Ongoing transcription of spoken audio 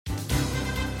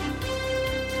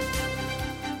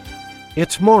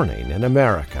It's morning in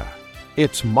America.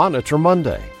 It's Monitor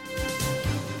Monday.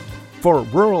 For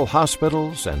rural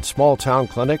hospitals and small-town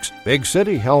clinics, big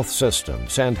city health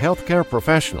systems, and healthcare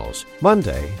professionals,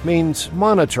 Monday means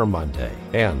Monitor Monday.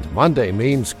 And Monday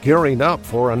means gearing up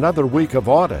for another week of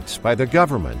audits by the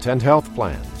government and health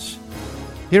plans.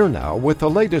 Here now with the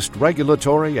latest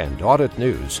regulatory and audit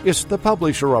news is the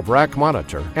publisher of RAC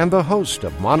Monitor and the host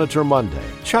of Monitor Monday,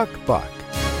 Chuck Buck.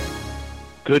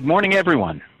 Good morning,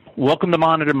 everyone. Welcome to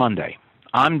Monitor Monday.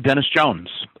 I'm Dennis Jones,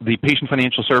 the Patient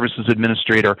Financial Services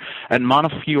Administrator at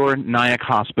Montefiore Nyack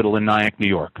Hospital in Nyack, New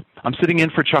York. I'm sitting in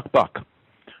for Chuck Buck.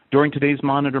 During today's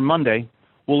Monitor Monday,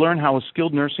 we'll learn how a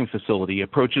skilled nursing facility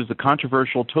approaches the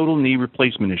controversial total knee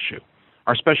replacement issue.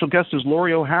 Our special guest is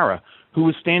Lori O'Hara, who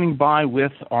is standing by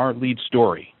with our lead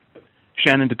story.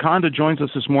 Shannon DeConda joins us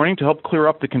this morning to help clear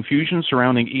up the confusion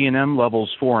surrounding E&M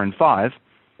levels 4 and 5.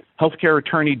 Healthcare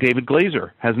attorney David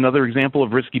Glaser has another example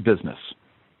of risky business.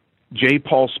 J.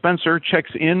 Paul Spencer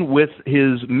checks in with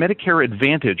his Medicare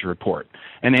Advantage Report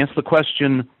and asks the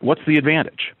question, what's the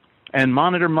advantage? And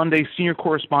Monitor Monday senior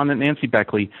correspondent Nancy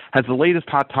Beckley has the latest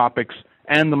hot topics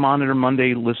and the Monitor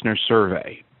Monday listener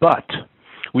survey. But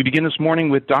we begin this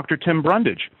morning with Dr. Tim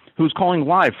Brundage, who's calling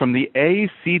live from the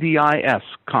ACDIS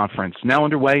conference, now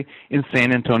underway in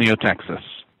San Antonio, Texas.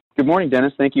 Good morning,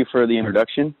 Dennis. Thank you for the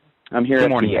introduction. I'm here at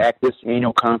the ACDIS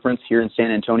annual conference here in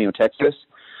San Antonio, Texas,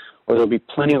 where there will be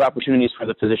plenty of opportunities for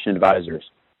the physician advisors.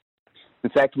 In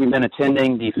fact, we've been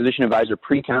attending the Physician Advisor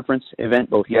Pre-Conference event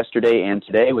both yesterday and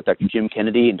today with Dr. Jim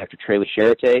Kennedy and Dr. Trey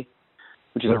Charité,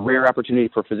 which is a rare opportunity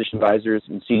for physician advisors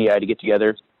and CDI to get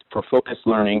together for focused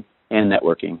learning and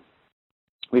networking.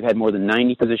 We've had more than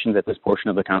 90 physicians at this portion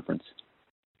of the conference.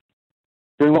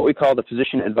 During what we call the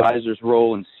Physician Advisor's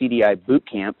Role in CDI Boot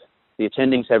Camp, the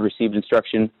attendings have received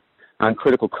instruction on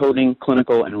critical coding,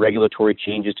 clinical, and regulatory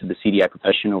changes to the CDI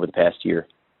profession over the past year.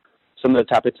 Some of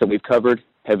the topics that we've covered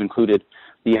have included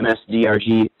the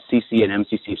MS-DRG, CC, and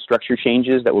MCC structure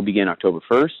changes that will begin October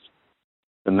 1st,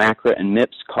 the MACRA and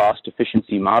MIPS cost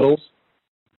efficiency models,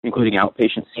 including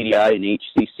outpatient CDI and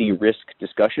HCC risk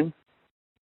discussion,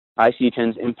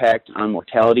 ICD-10's impact on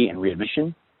mortality and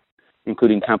readmission,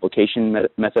 including complication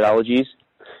methodologies,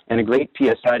 and a great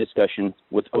PSI discussion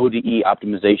with ODE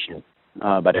optimization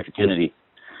by Dr. Kennedy.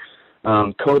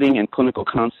 Coding and clinical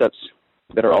concepts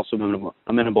that are also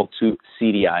amenable to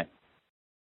CDI.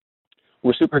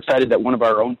 We're super excited that one of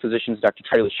our own physicians, Dr.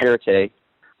 Trey Charité,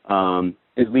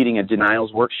 is leading a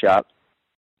denials workshop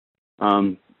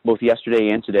both yesterday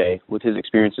and today with his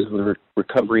experiences with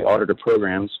recovery auditor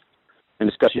programs and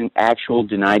discussing actual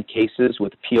denied cases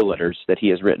with appeal letters that he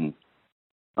has written.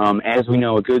 As we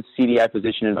know, a good CDI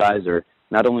physician advisor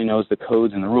not only knows the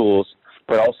codes and the rules,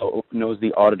 but also knows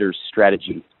the auditor's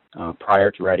strategy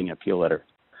prior to writing an appeal letter.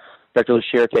 Dr.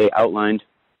 Charité outlined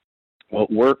what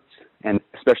worked and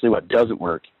especially what doesn't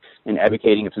work in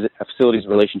advocating a facility's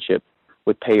relationship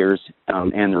with payers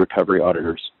and the recovery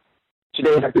auditors.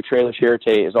 Today, Dr. Trey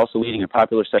Charité is also leading a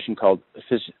popular session called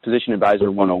Physician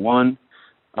Advisor 101,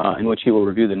 in which he will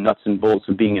review the nuts and bolts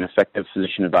of being an effective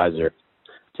physician advisor.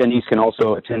 Attendees can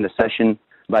also attend a session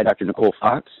by Dr. Nicole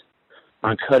Fox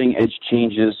on cutting-edge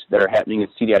changes that are happening in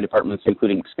CDI departments,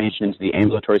 including expansion into the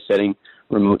ambulatory setting,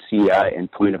 remote CDI,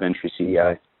 and point-of-entry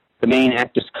CDI. The main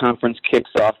ACDIS conference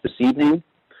kicks off this evening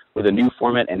with a new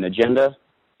format and agenda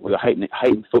with a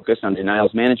heightened focus on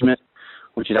denials management,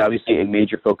 which is obviously a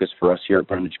major focus for us here at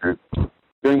Brundage Group.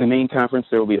 During the main conference,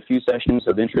 there will be a few sessions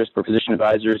of interest for physician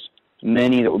advisors,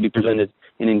 many that will be presented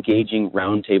in engaging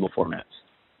roundtable formats.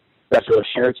 Dr.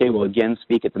 Charité will again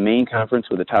speak at the main conference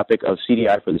with the topic of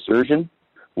CDI for the surgeon,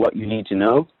 what you need to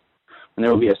know. And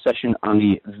there will be a session on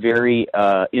the very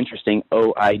interesting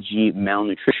OIG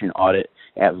malnutrition audit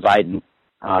at Vidant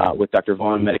with Dr.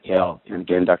 Vaughn Medical and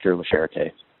again, Dr. Charité.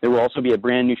 There will also be a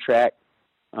brand new track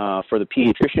for the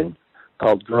pediatrician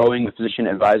called Growing the Physician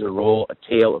Advisor Role, a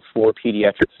tale of 4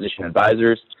 pediatric physician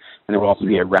advisors. And there will also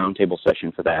be a roundtable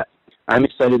session for that. I'm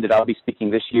excited that I'll be speaking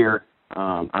this year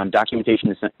on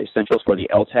documentation essentials for the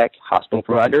LTAC hospital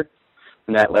provider,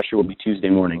 and that lecture will be Tuesday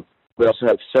morning. We also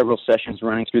have several sessions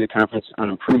running through the conference on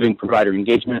improving provider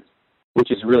engagement, which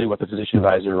is really what the physician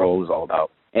advisor role is all about.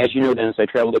 As you know, Dennis, I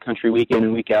travel the country week in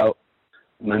and week out.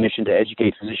 My mission to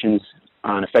educate physicians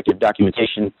on effective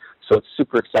documentation, so it's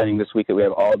super exciting this week that we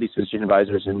have all these physician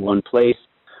advisors in one place.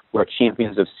 We're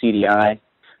champions of CDI.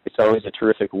 It's always a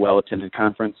terrific, well-attended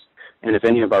conference. And if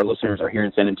any of our listeners are here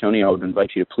in San Antonio, I would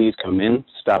invite you to please come in,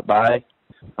 stop by.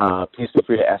 Please feel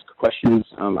free to ask questions.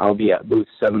 I'll be at booth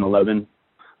 711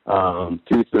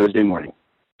 through Thursday morning.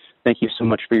 Thank you so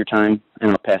much for your time,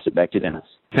 and I'll pass it back to Dennis.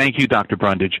 Thank you, Dr.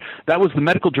 Brundage. That was the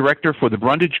medical director for the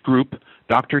Brundage Group,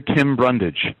 Dr. Tim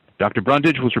Brundage. Dr.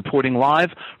 Brundage was reporting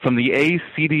live from the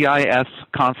ACDIS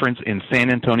conference in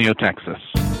San Antonio, Texas.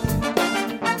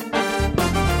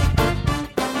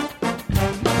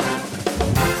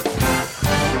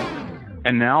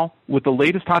 And now, with the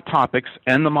latest hot topics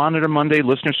and the Monitor Monday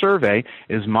listener survey,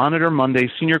 is Monitor Monday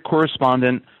senior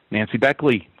correspondent Nancy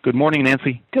Beckley. Good morning,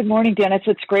 Nancy. Good morning, Dennis.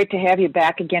 It's great to have you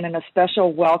back again, and a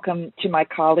special welcome to my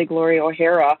colleague, Lori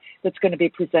O'Hara, that's going to be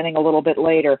presenting a little bit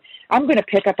later. I'm going to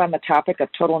pick up on the topic of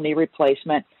total knee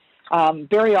replacement.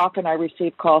 Very often I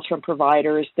receive calls from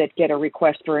providers that get a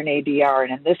request for an ADR,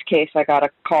 and in this case, I got a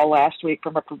call last week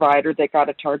from a provider that got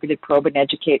a targeted probe and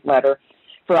educate letter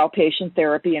for outpatient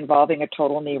therapy involving a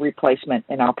total knee replacement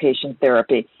in outpatient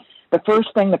therapy. The first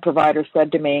thing the provider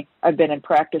said to me, I've been in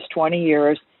practice 20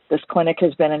 years. This clinic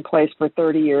has been in place for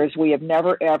 30 years. We have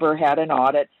never, ever had an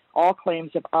audit. All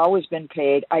claims have always been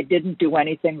paid. I didn't do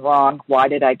anything wrong. Why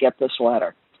did I get this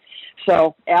letter?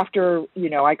 So after,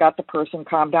 I got the person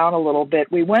calmed down a little bit,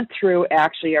 we went through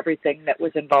actually everything that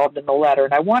was involved in the letter.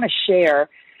 And I want to share,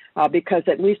 because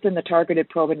at least in the Targeted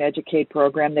Probe and Educate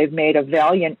program, they've made a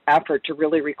valiant effort to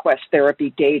really request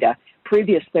therapy data.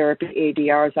 Previous therapy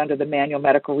ADRs under the Manual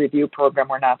Medical Review program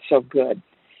were not so good.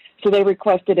 So they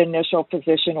requested initial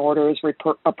physician orders,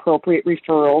 appropriate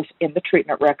referrals in the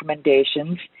treatment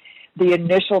recommendations, the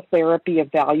initial therapy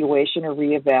evaluation or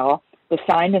re-eval, the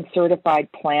signed and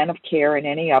certified plan of care and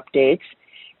any updates,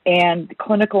 and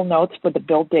clinical notes for the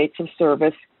bill dates of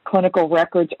service, clinical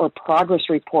records or progress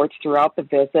reports throughout the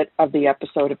visit of the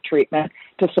episode of treatment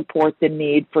to support the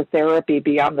need for therapy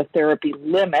beyond the therapy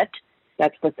limit.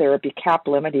 That's the therapy cap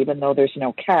limit, even though there's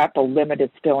no cap, a limit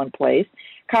is still in place.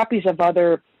 Copies of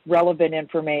other relevant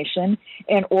information,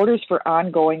 and orders for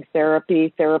ongoing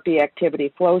therapy, therapy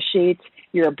activity flow sheets,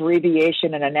 your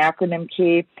abbreviation and an acronym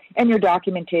key, and your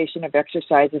documentation of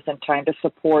exercises and time to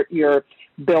support your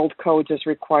build codes as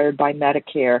required by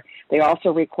Medicare. They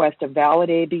also request a valid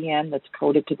ABN that's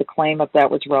coded to the claim if that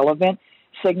was relevant,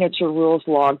 signature rules,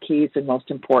 log keys, and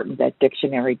most important, that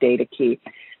dictionary data key.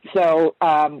 So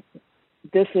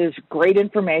this is great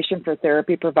information for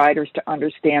therapy providers to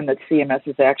understand that CMS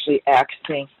is actually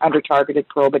acting under Targeted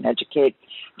Probe and Educate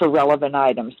for relevant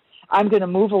items. I'm going to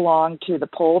move along to the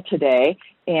poll today,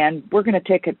 and we're going to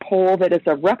take a poll that is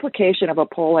a replication of a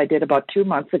poll I did about 2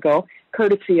 months ago,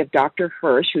 courtesy of Dr.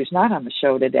 Hirsch, who's not on the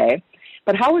show today.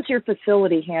 But how is your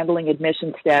facility handling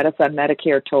admission status on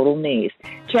Medicare total knees?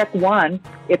 Check 1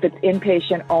 if it's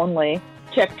inpatient only.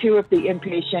 Check 2 if the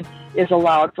inpatient is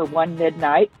allowed for one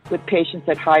midnight with patients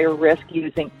at higher risk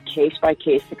using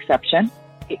case-by-case exception.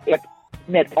 If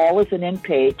admit all is an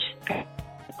inpatient,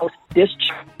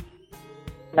 post-discharge,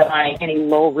 any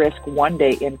low-risk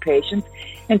one-day inpatients.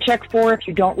 And check 4 if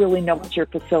you don't really know what your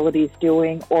facility is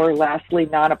doing, or lastly,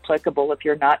 non-applicable if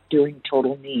you're not doing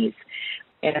total knees.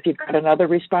 And if you've got another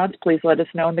response, please let us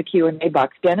know in the Q&A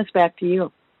box. Dennis, back to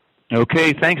you.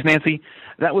 Okay, thanks, Nancy.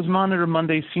 That was Monitor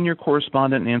Monday senior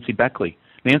correspondent Nancy Beckley.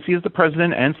 Nancy is the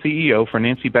president and CEO for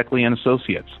Nancy Beckley and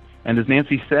Associates. And as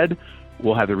Nancy said,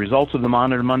 we'll have the results of the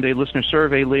Monitor Monday listener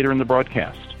survey later in the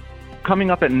broadcast. Coming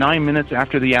up at 9 minutes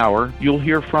after the hour, you'll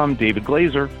hear from David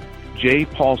Glaser, J.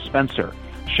 Paul Spencer,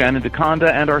 Shannon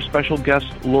DeConda, and our special guest,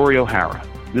 Lori O'Hara.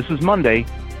 This is Monday,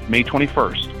 May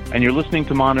 21st, and you're listening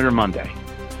to Monitor Monday.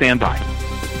 Stand by.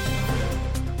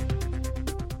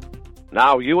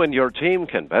 Now you and your team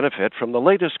can benefit from the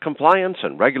latest compliance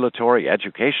and regulatory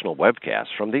educational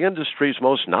webcasts from the industry's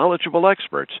most knowledgeable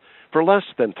experts for less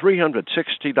than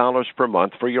 $360 per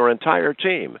month for your entire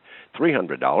team,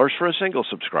 $300 for a single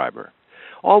subscriber.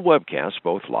 All webcasts,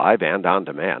 both live and on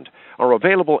demand, are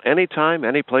available anytime,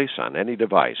 anyplace, on any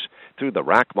device through the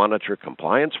Rack Monitor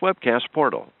Compliance Webcast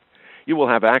portal. You will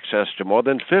have access to more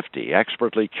than 50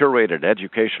 expertly curated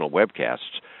educational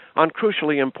webcasts on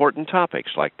crucially important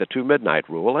topics like the 2-midnight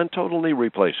rule and total knee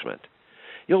replacement.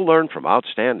 You'll learn from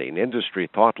outstanding industry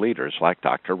thought leaders like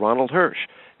Dr. Ronald Hirsch,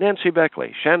 Nancy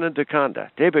Beckley, Shannon DeConda,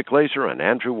 David Glaser, and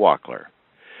Andrew Walkler.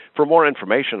 For more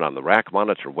information on the Rack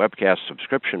Monitor Webcast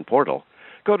subscription portal,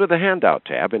 go to the Handout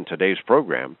tab in today's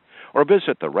program or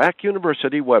visit the Rack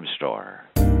University web store.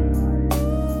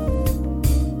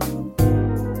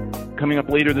 Coming up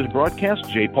later this broadcast,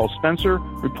 J. Paul Spencer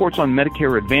reports on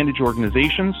Medicare Advantage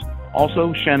organizations.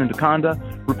 Also, Shannon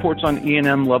DeConda reports on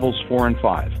E&M levels 4 and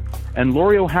 5. And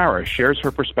Lori O'Hara shares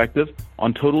her perspective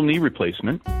on total knee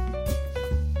replacement.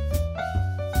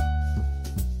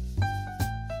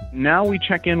 Now we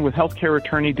check in with healthcare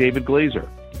attorney David Glaser,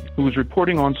 who is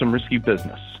reporting on some risky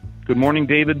business. Good morning,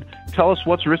 David. Tell us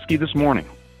what's risky this morning.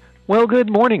 Well,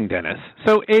 good morning, Dennis.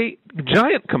 So a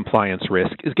giant compliance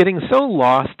risk is getting so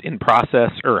lost in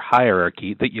process or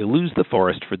hierarchy that you lose the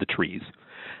forest for the trees.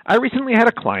 I recently had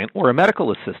a client where a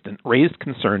medical assistant raised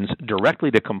concerns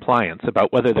directly to compliance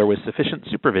about whether there was sufficient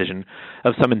supervision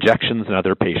of some injections and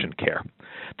other patient care.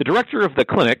 The director of the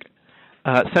clinic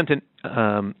sent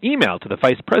an email to the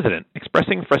vice president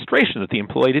expressing frustration that the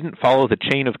employee didn't follow the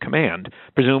chain of command,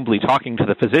 presumably talking to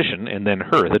the physician and then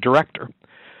her, the director.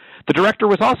 The director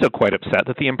was also quite upset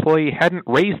that the employee hadn't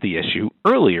raised the issue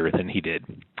earlier than he did.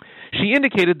 She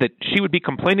indicated that she would be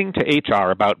complaining to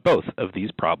HR about both of these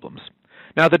problems.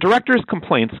 Now, the director's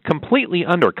complaints completely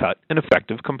undercut an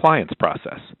effective compliance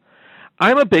process.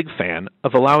 I'm a big fan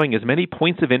of allowing as many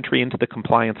points of entry into the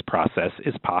compliance process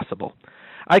as possible.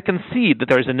 I concede that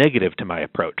there's a negative to my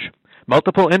approach.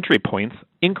 Multiple entry points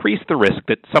increase the risk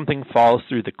that something falls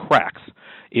through the cracks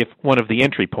if one of the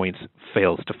entry points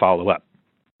fails to follow up.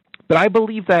 But I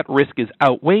believe that risk is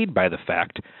outweighed by the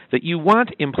fact that you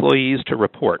want employees to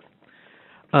report.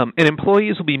 And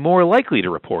employees will be more likely to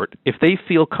report if they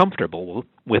feel comfortable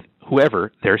with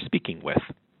whoever they're speaking with.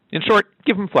 In short,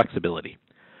 give them flexibility.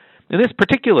 In this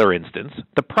particular instance,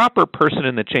 the proper person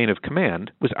in the chain of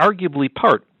command was arguably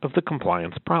part of the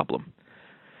compliance problem.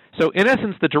 So in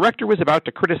essence, the director was about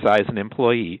to criticize an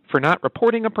employee for not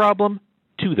reporting a problem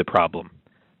to the problem.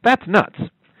 That's nuts.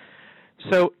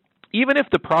 So even if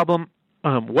the problem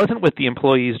wasn't with the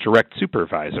employee's direct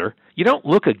supervisor, you don't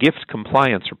look a gift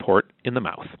compliance report in the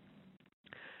mouth.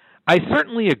 I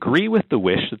certainly agree with the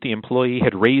wish that the employee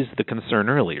had raised the concern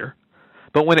earlier,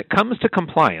 but when it comes to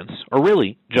compliance, or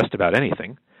really just about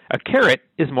anything, a carrot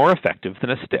is more effective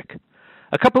than a stick.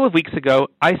 A couple of weeks ago,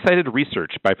 I cited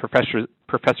research by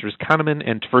Professors Kahneman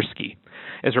and Tversky,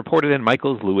 as reported in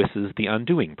Michael Lewis's The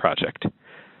Undoing Project.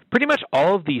 Pretty much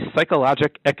all of the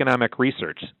psychologic economic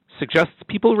research suggests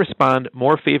people respond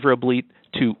more favorably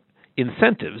to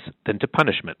incentives than to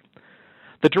punishment.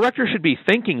 The director should be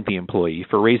thanking the employee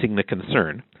for raising the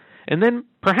concern, and then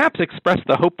perhaps express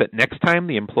the hope that next time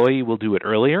the employee will do it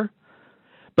earlier.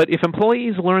 But if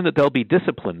employees learn that they'll be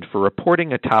disciplined for not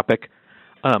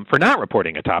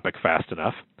reporting a topic fast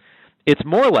enough, it's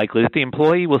more likely that the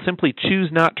employee will simply choose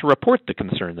not to report the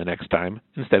concern the next time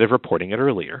instead of reporting it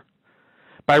earlier.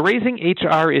 By raising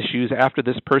HR issues after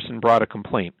this person brought a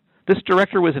complaint, this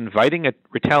director was inviting a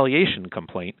retaliation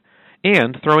complaint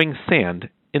and throwing sand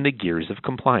in the gears of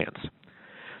compliance.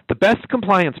 The best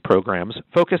compliance programs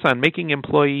focus on making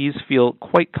employees feel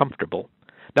quite comfortable.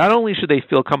 Not only should they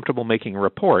feel comfortable making a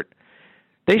report,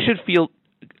 they should feel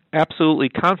absolutely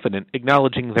confident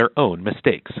acknowledging their own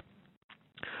mistakes.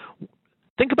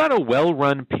 Think about a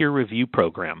well-run peer review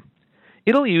program.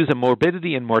 It'll use a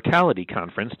morbidity and mortality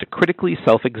conference to critically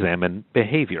self-examine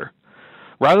behavior.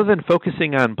 Rather than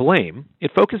focusing on blame,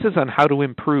 it focuses on how to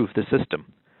improve the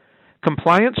system.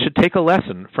 Compliance should take a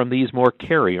lesson from these more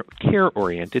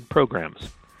care-oriented programs.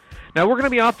 Now, we're going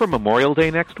to be off for Memorial Day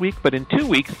next week, but in 2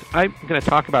 weeks, I'm going to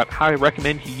talk about how I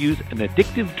recommend you use an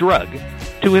addictive drug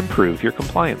to improve your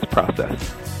compliance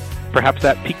process. Perhaps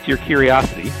that piqued your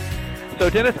curiosity. So,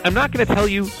 Dennis, I'm not going to tell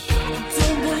you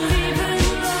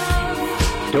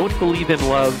don't believe in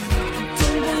love,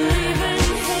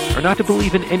 or not to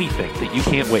believe in anything that you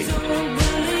can't waste.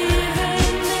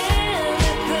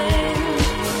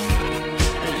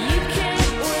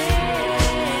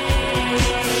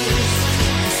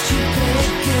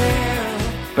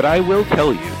 But I will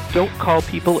tell you, don't call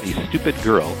people a stupid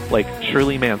girl like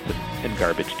Shirley Manson and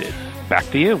Garbage did. Back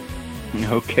to you.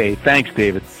 Okay, thanks,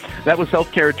 David. That was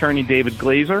healthcare attorney David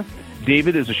Glaser.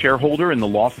 David is a shareholder in the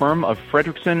law firm of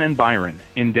Fredrikson Byron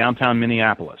in downtown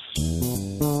Minneapolis.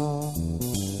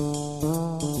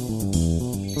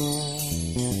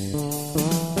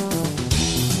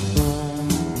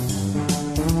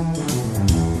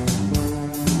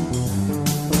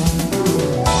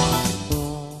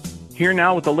 Here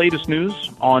now with the latest news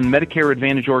on Medicare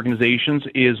Advantage organizations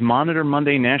is Monitor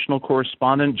Monday national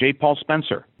correspondent J. Paul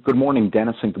Spencer. Good morning,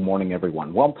 Dennis, and good morning,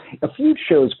 everyone. Well, a few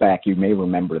shows back, you may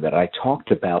remember that I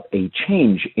talked about a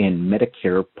change in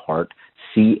Medicare Part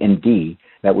C and D,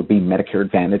 that would be Medicare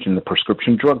Advantage and the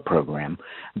prescription drug program,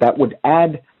 that would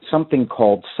add something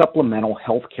called supplemental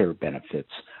health care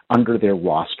benefits under their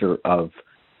roster of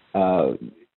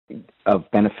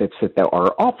benefits that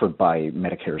are offered by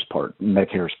Medicare's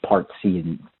Part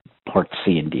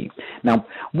C and D. Now,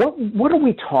 what are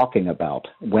we talking about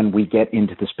when we get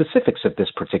into the specifics of this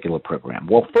particular program?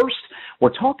 Well, first,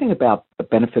 we're talking about the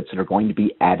benefits that are going to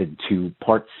be added to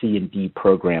Part C and D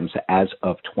programs as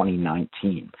of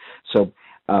 2019. So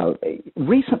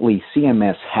recently,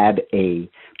 CMS had a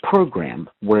program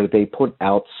where they put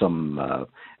out some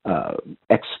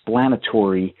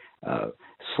explanatory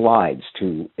slides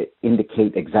to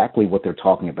indicate exactly what they're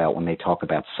talking about when they talk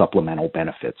about supplemental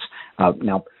benefits.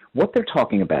 Now, what they're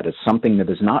talking about is something that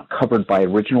is not covered by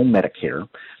original Medicare,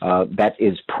 that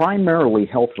is primarily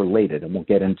health-related, and we'll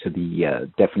get into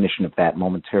the definition of that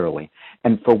momentarily,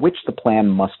 and for which the plan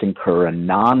must incur a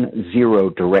non-zero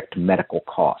direct medical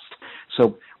cost.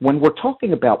 So when we're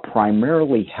talking about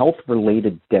primarily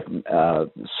health-related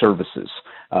services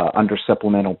under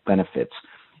supplemental benefits,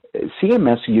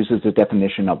 CMS uses the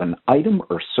definition of an item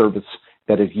or service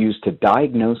that is used to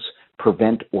diagnose,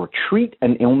 prevent, or treat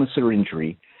an illness or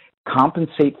injury,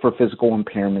 compensate for physical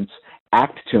impairments,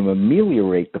 act to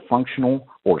ameliorate the functional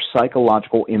or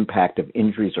psychological impact of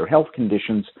injuries or health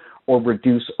conditions, or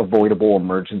reduce avoidable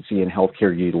emergency and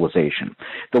healthcare utilization.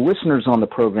 The listeners on the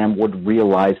program would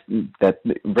realize that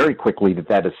very quickly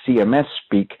that is CMS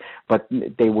speak, but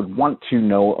they would want to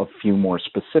know a few more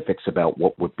specifics about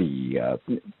what would be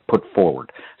put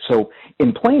forward. So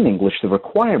in plain English, the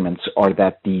requirements are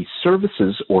that the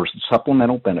services or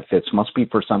supplemental benefits must be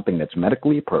for something that's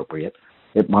medically appropriate.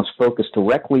 It must focus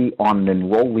directly on an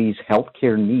enrollee's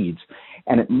healthcare needs,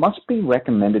 and it must be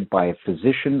recommended by a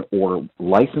physician or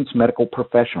licensed medical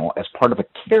professional as part of a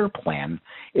care plan,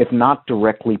 if not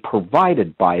directly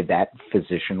provided by that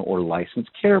physician or licensed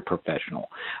care professional.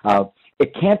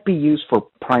 It can't be used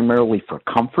primarily for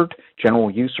comfort, general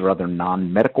use, or other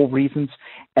non-medical reasons,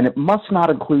 and it must not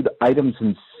include items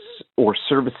or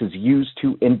services used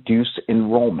to induce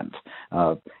enrollment.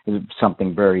 Is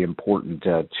something very important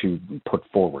to put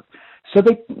forward. So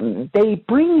they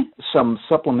bring some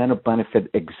supplemental benefit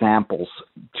examples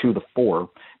to the fore.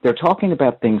 They're talking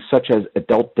about things such as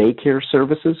adult daycare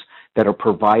services that are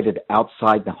provided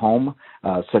outside the home,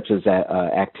 such as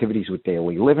activities with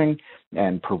daily living,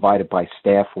 and provided by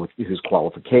staff whose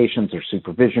qualifications or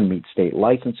supervision meet state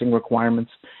licensing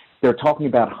requirements. They're talking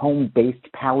about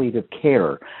home-based palliative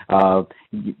care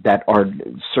that are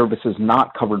services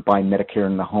not covered by Medicare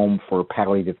in the home for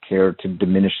palliative care to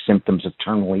diminish symptoms of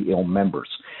terminally ill members.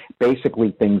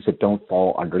 Basically things that don't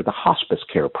fall under the hospice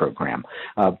care program.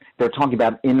 They're talking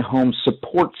about in-home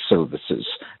support services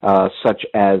such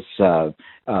as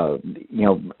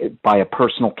by a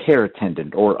personal care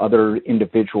attendant or other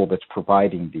individual that's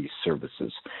providing these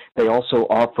services. They also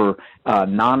offer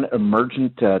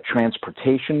non-emergent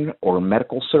transportation or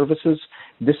medical services.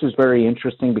 This is very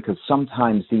interesting because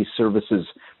sometimes these services,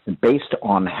 based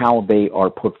on how they are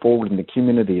put forward in the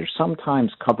community, are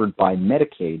sometimes covered by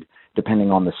Medicaid, depending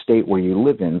on the state where you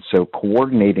live in. So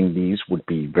coordinating these would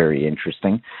be very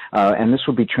interesting. And this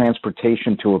would be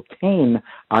transportation to obtain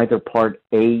either Part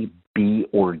A, B,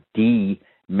 or D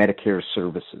Medicare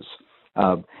services.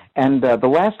 And the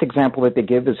last example that they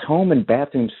give is home and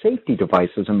bathroom safety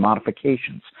devices and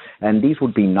modifications. And these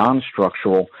would be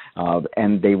non-structural,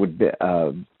 and they would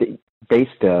be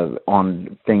based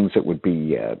on things that would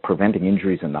be preventing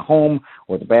injuries in the home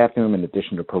or the bathroom, in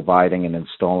addition to providing and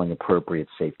installing appropriate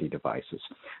safety devices.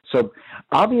 So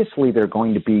obviously there are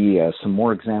going to be some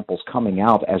more examples coming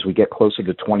out as we get closer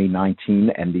to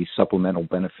 2019 and these supplemental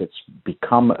benefits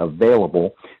become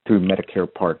available through Medicare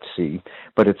Part C,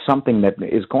 but it's something that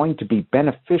is going to be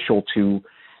beneficial to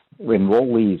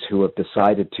enrollees who have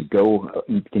decided to go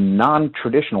the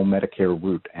non-traditional Medicare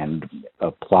route and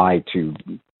apply to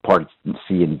Part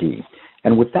C and D.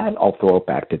 And with that, I'll throw it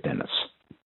back to Dennis.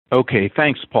 Okay,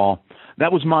 thanks, Paul.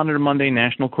 That was Monitor Monday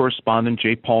national correspondent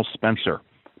J. Paul Spencer.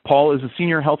 Paul is a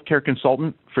senior healthcare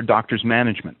consultant for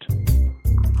DoctorsManagement.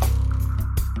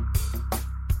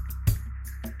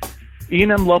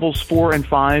 E&M levels 4 and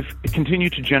 5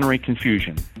 continue to generate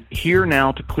confusion. Here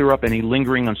now to clear up any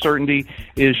lingering uncertainty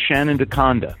is Shannon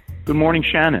DeConda. Good morning,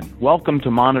 Shannon. Welcome to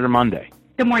Monitor Monday.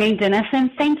 Good morning, Dennis, and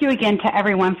thank you again to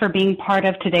everyone for being part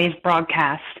of today's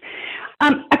broadcast. I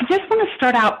just want to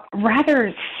start out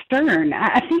rather stern.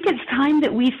 I think it's time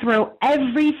that we throw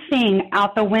everything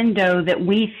out the window that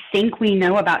we think we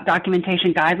know about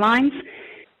documentation guidelines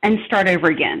and start over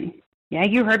again. Yeah,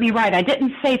 you heard me right. I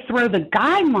didn't say throw the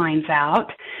guidelines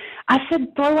out. I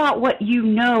said throw out what you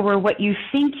know or what you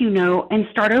think you know and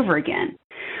start over again.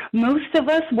 Most of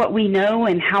us, what we know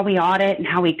and how we audit and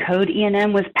how we code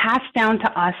E&M was passed down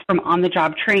to us from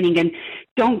on-the-job training. And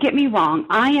don't get me wrong,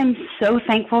 I am so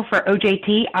thankful for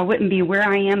OJT. I wouldn't be where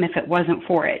I am if it wasn't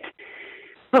for it.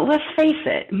 But let's face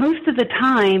it, most of the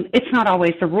time, it's not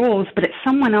always the rules, but it's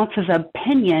someone else's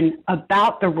opinion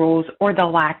about the rules or the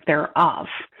lack thereof.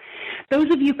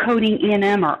 Those of you coding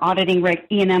E&M or auditing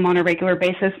E&M on a regular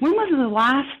basis, when was the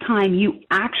last time you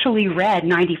actually read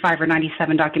 95 or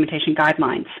 97 documentation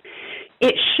guidelines?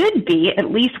 It should be at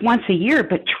least once a year,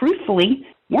 but truthfully,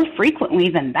 more frequently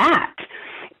than that.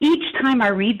 Each time I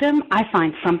read them, I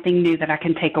find something new that I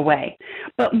can take away.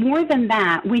 But more than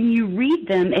that, when you read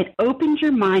them, it opens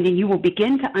your mind and you will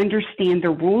begin to understand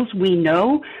the rules we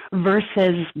know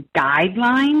versus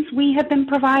guidelines we have been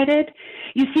provided.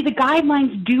 You see, the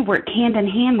guidelines do work hand in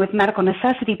hand with medical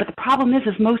necessity, but the problem is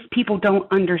most people don't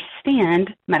understand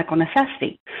medical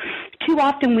necessity. Too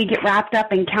often we get wrapped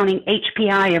up in counting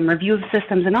HPI and review of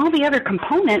systems and all the other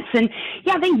components, and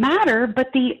yeah, they matter, but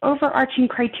the overarching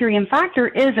criterion factor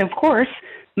is, of course,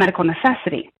 medical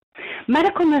necessity.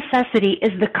 Medical necessity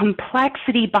is the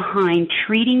complexity behind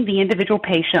treating the individual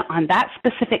patient on that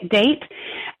specific date,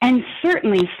 and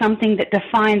certainly something that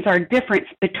defines our difference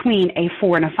between a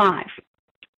 4 and a 5.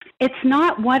 It's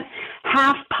not what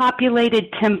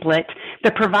half-populated template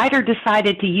the provider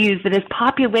decided to use that is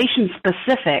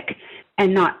population-specific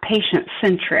and not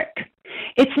patient-centric.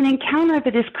 It's an encounter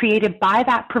that is created by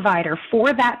that provider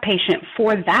for that patient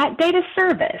for that data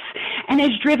service and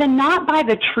is driven not by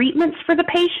the treatments for the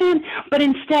patient, but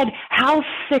instead, how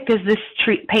sick is this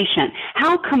patient?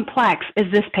 How complex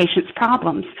is this patient's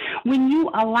problems? When you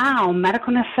allow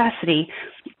medical necessity,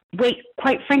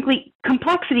 quite frankly,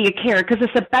 complexity of care, because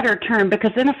it's a better term,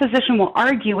 because then a physician will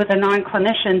argue with a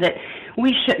non-clinician that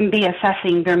we shouldn't be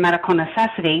assessing their medical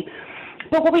necessity.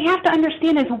 But what we have to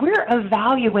understand is we're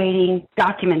evaluating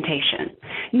documentation,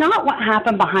 not what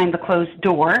happened behind the closed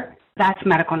door, that's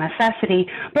medical necessity,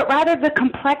 but rather the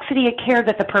complexity of care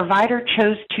that the provider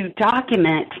chose to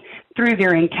document through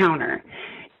their encounter,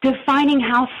 defining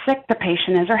how sick the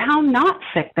patient is or how not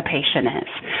sick the patient is.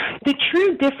 The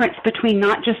true difference between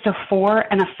not just a 4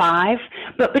 and a 5,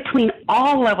 but between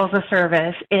all levels of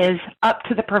service is up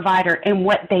to the provider and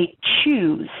what they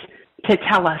choose to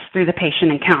tell us through the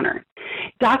patient encounter.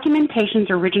 Documentation's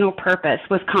original purpose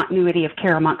was continuity of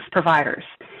care amongst providers.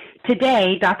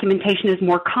 Today, documentation is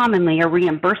more commonly a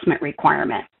reimbursement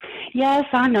requirement. Yes,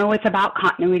 I know it's about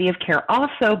continuity of care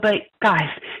also, but guys,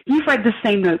 you've read the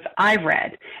same notes I've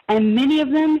read, and many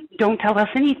of them don't tell us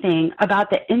anything about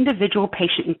the individual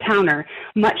patient encounter,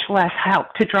 much less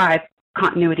help to drive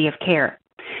continuity of care.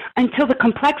 Until the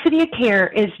complexity of care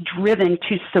is driven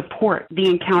to support the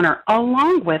encounter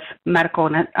along with medical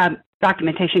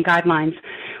documentation guidelines,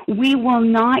 we will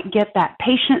not get that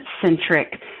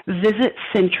patient-centric,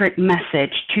 visit-centric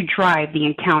message to drive the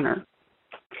encounter.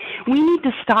 We need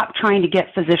to stop trying to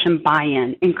get physician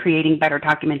buy-in in creating better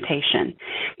documentation,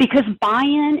 because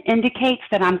buy-in indicates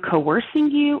that I'm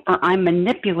coercing you or I'm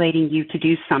manipulating you to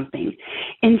do something.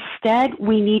 Instead,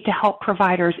 we need to help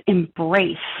providers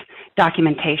embrace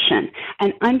documentation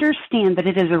and understand that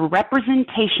it is a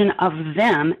representation of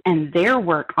them and their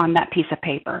work on that piece of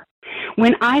paper.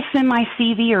 When I send my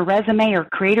CV or resume or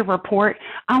create a report,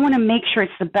 I want to make sure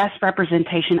it's the best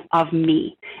representation of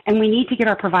me. And we need to get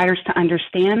our providers to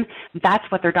understand that's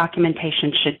what their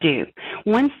documentation should do.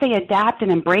 Once they adapt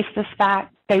and embrace this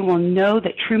fact, they will know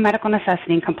that true medical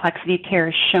necessity and complexity of care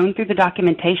is shown through the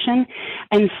documentation,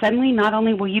 and suddenly not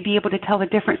only will you be able to tell the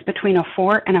difference between a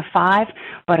 4 and a 5,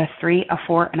 but a 3, a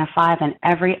 4, and a 5 in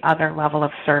every other level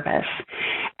of service.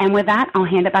 And with that, I'll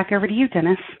hand it back over to you,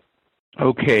 Dennis.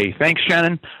 Okay, thanks,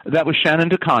 Shannon. That was Shannon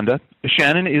DeConda.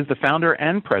 Shannon is the founder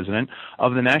and president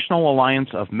of the National Alliance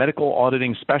of Medical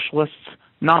Auditing Specialists,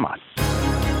 NAMAS.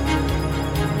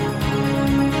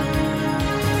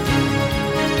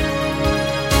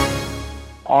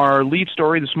 Our lead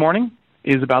story this morning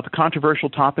is about the controversial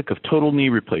topic of total knee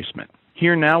replacement.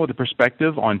 Here now with a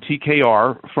perspective on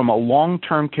TKR from a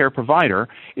long-term care provider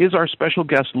is our special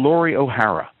guest, Lori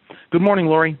O'Hara. Good morning,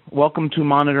 Lori. Welcome to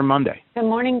Monitor Monday. Good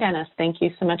morning, Dennis. Thank you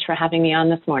so much for having me on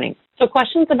this morning. So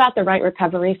questions about the right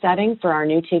recovery setting for our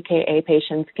new TKA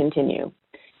patients continue.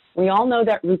 We all know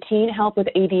that routine help with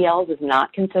ADLs is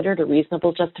not considered a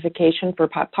reasonable justification for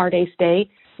Part A stay,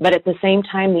 but at the same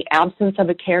time, the absence of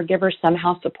a caregiver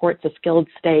somehow supports a skilled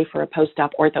stay for a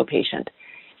post-op ortho patient.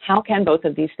 How can both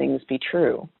of these things be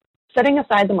true? Setting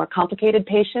aside the more complicated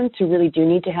patients who really do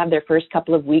need to have their first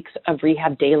couple of weeks of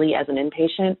rehab daily as an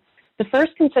inpatient, the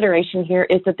first consideration here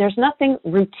is that there's nothing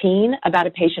routine about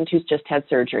a patient who's just had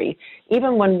surgery,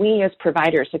 even when we as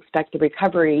providers expect the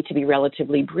recovery to be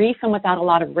relatively brief and without a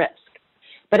lot of risk.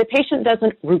 But a patient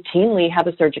doesn't routinely have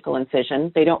a surgical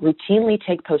incision, they don't routinely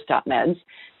take post-op meds,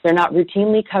 they're not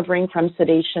routinely covering from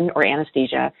sedation or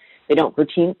anesthesia, they don't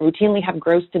routinely have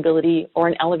gross stability or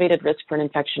an elevated risk for an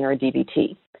infection or a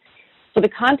DVT. So the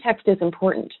context is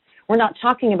important. We're not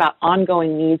talking about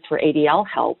ongoing needs for ADL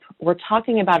help. We're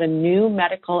talking about a new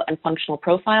medical and functional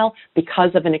profile because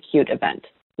of an acute event.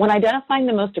 When identifying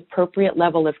the most appropriate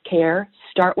level of care,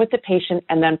 start with the patient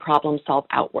and then problem solve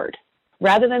outward.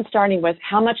 Rather than starting with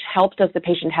how much help does the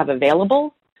patient have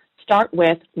available, Start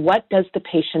with what does the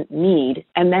patient need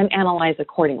and then analyze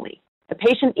accordingly. The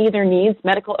patient either needs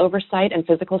medical oversight and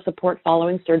physical support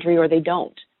following surgery or they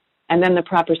don't. And then the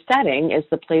proper setting is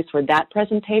the place where that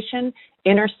presentation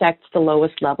intersects the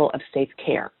lowest level of safe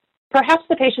care. Perhaps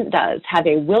the patient does have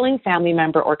a willing family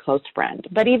member or close friend,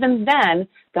 but even then,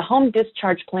 the home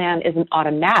discharge plan isn't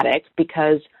automatic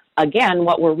because, again,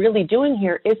 what we're really doing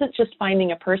here isn't just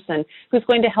finding a person who's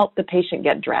going to help the patient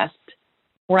get dressed.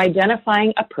 We're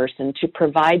identifying a person to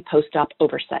provide post-op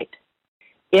oversight.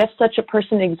 If such a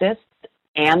person exists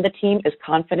and the team is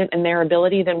confident in their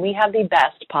ability, then we have the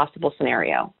best possible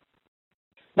scenario.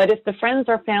 But if the friends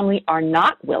or family are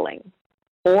not willing,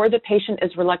 or the patient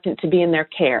is reluctant to be in their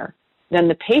care, then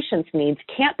the patient's needs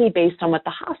can't be based on what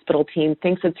the hospital team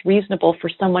thinks it's reasonable for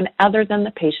someone other than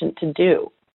the patient to do.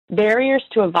 Barriers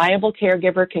to a viable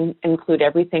caregiver can include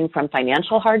everything from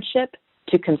financial hardship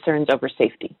to concerns over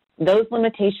safety. Those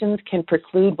limitations can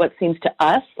preclude what seems to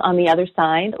us on the other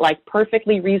side like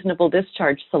perfectly reasonable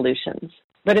discharge solutions.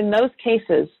 But in those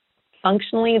cases,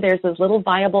 functionally, there's as little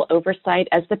viable oversight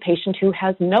as the patient who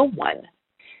has no one.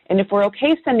 And if we're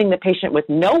okay sending the patient with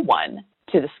no one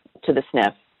to the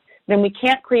SNF, then we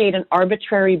can't create an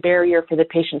arbitrary barrier for the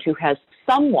patient who has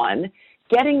someone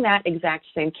getting that exact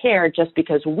same care just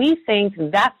because we think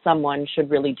that someone should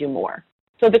really do more.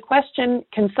 So the question,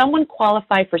 can someone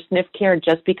qualify for SNF care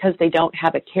just because they don't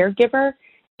have a caregiver,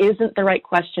 isn't the right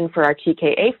question for our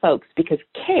TKA folks because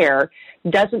care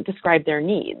doesn't describe their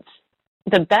needs.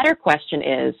 The better question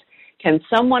is, can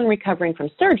someone recovering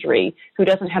from surgery who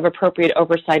doesn't have appropriate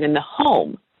oversight in the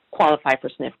home qualify for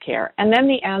SNF care? And then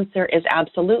the answer is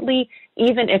absolutely,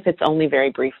 even if it's only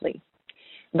very briefly.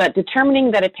 But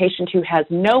determining that a patient who has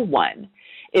no one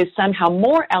is somehow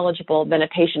more eligible than a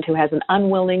patient who has an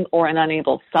unwilling or an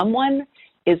unable someone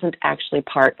isn't actually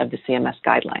part of the CMS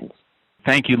guidelines.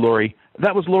 Thank you, Lori.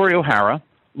 That was Lori O'Hara.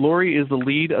 Lori is the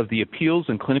lead of the Appeals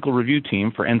and Clinical Review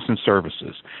Team for Ensign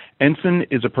Services. Ensign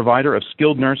is a provider of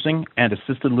skilled nursing and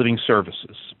assisted living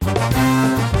services.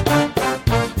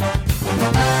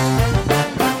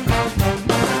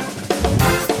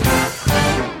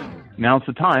 Now's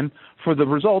the time for the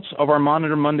results of our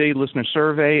Monitor Monday listener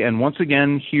survey. And once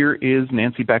again, here is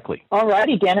Nancy Beckley. All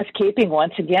righty, Dennis, keeping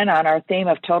once again on our theme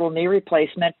of total knee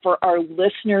replacement. For our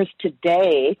listeners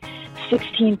today,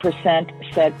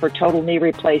 16% said for total knee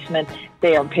replacement,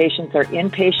 patients are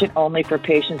inpatient only for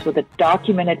patients with a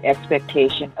documented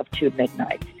expectation of 2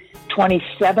 midnights.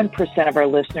 27% of our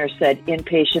listeners said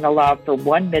inpatient allowed for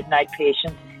 1 midnight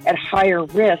patient at higher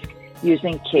risk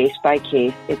using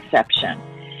case-by-case exception.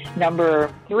 Number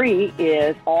 3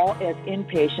 is all as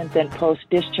inpatient, then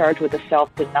post-discharge with a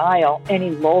self-denial, any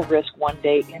low-risk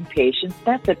one-day inpatients.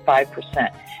 That's at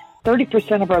 5%.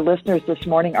 30% of our listeners this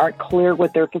morning aren't clear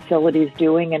what their facility is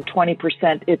doing, and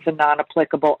 20% it's a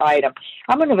non-applicable item.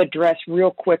 I'm going to address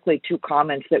real quickly 2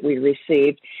 comments that we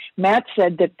received. Matt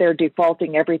said that they're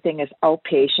defaulting everything as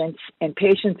outpatients, and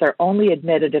patients are only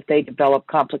admitted if they develop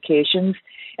complications.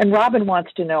 And Robin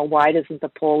wants to know, why doesn't the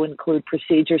poll include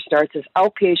procedure starts as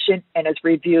outpatient and is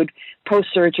reviewed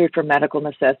post-surgery for medical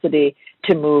necessity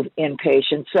to move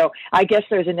inpatient? So I guess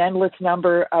there's an endless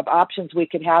number of options we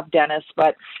could have, Dennis,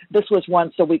 but this was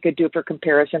one so we could do for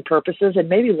comparison purposes, and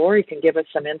maybe Lori can give us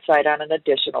some insight on an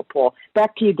additional poll.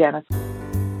 Back to you, Dennis.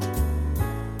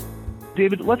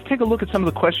 David, let's take a look at some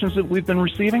of the questions that we've been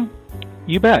receiving.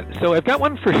 You bet. So I've got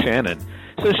one for Shannon.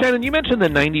 So Shannon, you mentioned the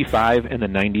 95 and the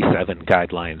 97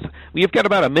 guidelines. We've got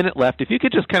about a minute left. If you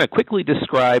could just kind of quickly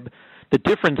describe the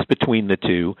difference between the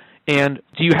two, and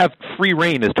do you have free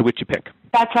reign as to which you pick?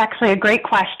 That's actually a great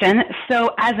question. So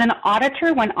as an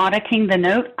auditor, when auditing the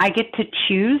note, I get to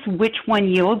choose which one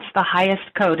yields the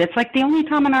highest code. It's like the only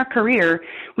time in our career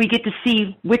we get to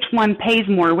see which one pays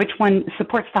more, which one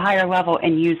supports the higher level,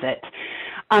 and use it.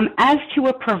 As to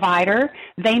a provider,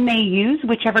 they may use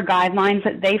whichever guidelines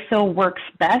that they feel works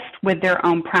best with their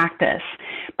own practice.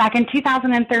 Back in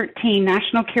 2013,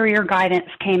 National Carrier Guidance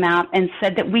came out and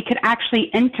said that we could actually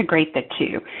integrate the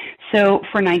two. So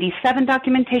for 97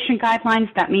 documentation guidelines,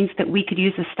 that means that we could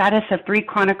use a status of 3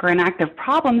 chronic or inactive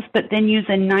problems, but then use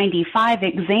a 95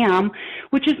 exam,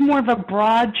 which is more of a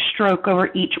broad stroke over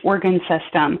each organ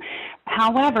system.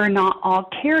 However, not all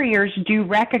carriers do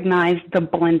recognize the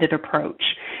blended approach.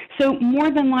 So more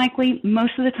than likely,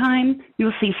 most of the time,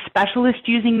 you'll see specialists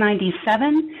using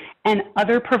 97 and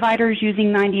other providers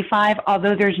using 95,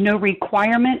 although there's no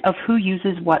requirement of who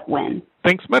uses what when.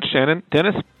 Thanks much, Shannon.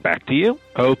 Dennis, back to you.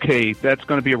 Okay, that's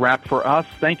going to be a wrap for us.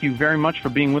 Thank you very much for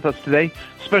being with us today.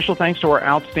 Special thanks to our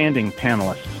outstanding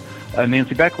panelists,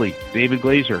 Nancy Beckley, David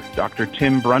Glaser, Dr.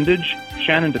 Tim Brundage,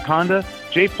 Shannon DeConda,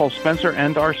 J. Paul Spencer,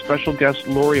 and our special guest,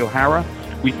 Lori O'Hara.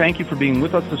 We thank you for being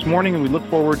with us this morning, and we look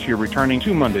forward to your returning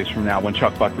 2 Mondays from now when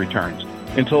Chuck Buck returns.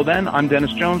 Until then, I'm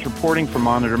Dennis Jones reporting for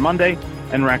Monitor Monday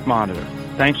and RAC Monitor.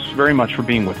 Thanks very much for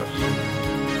being with us.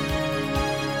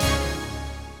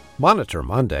 Monitor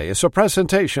Monday is a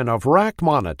presentation of RAC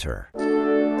Monitor.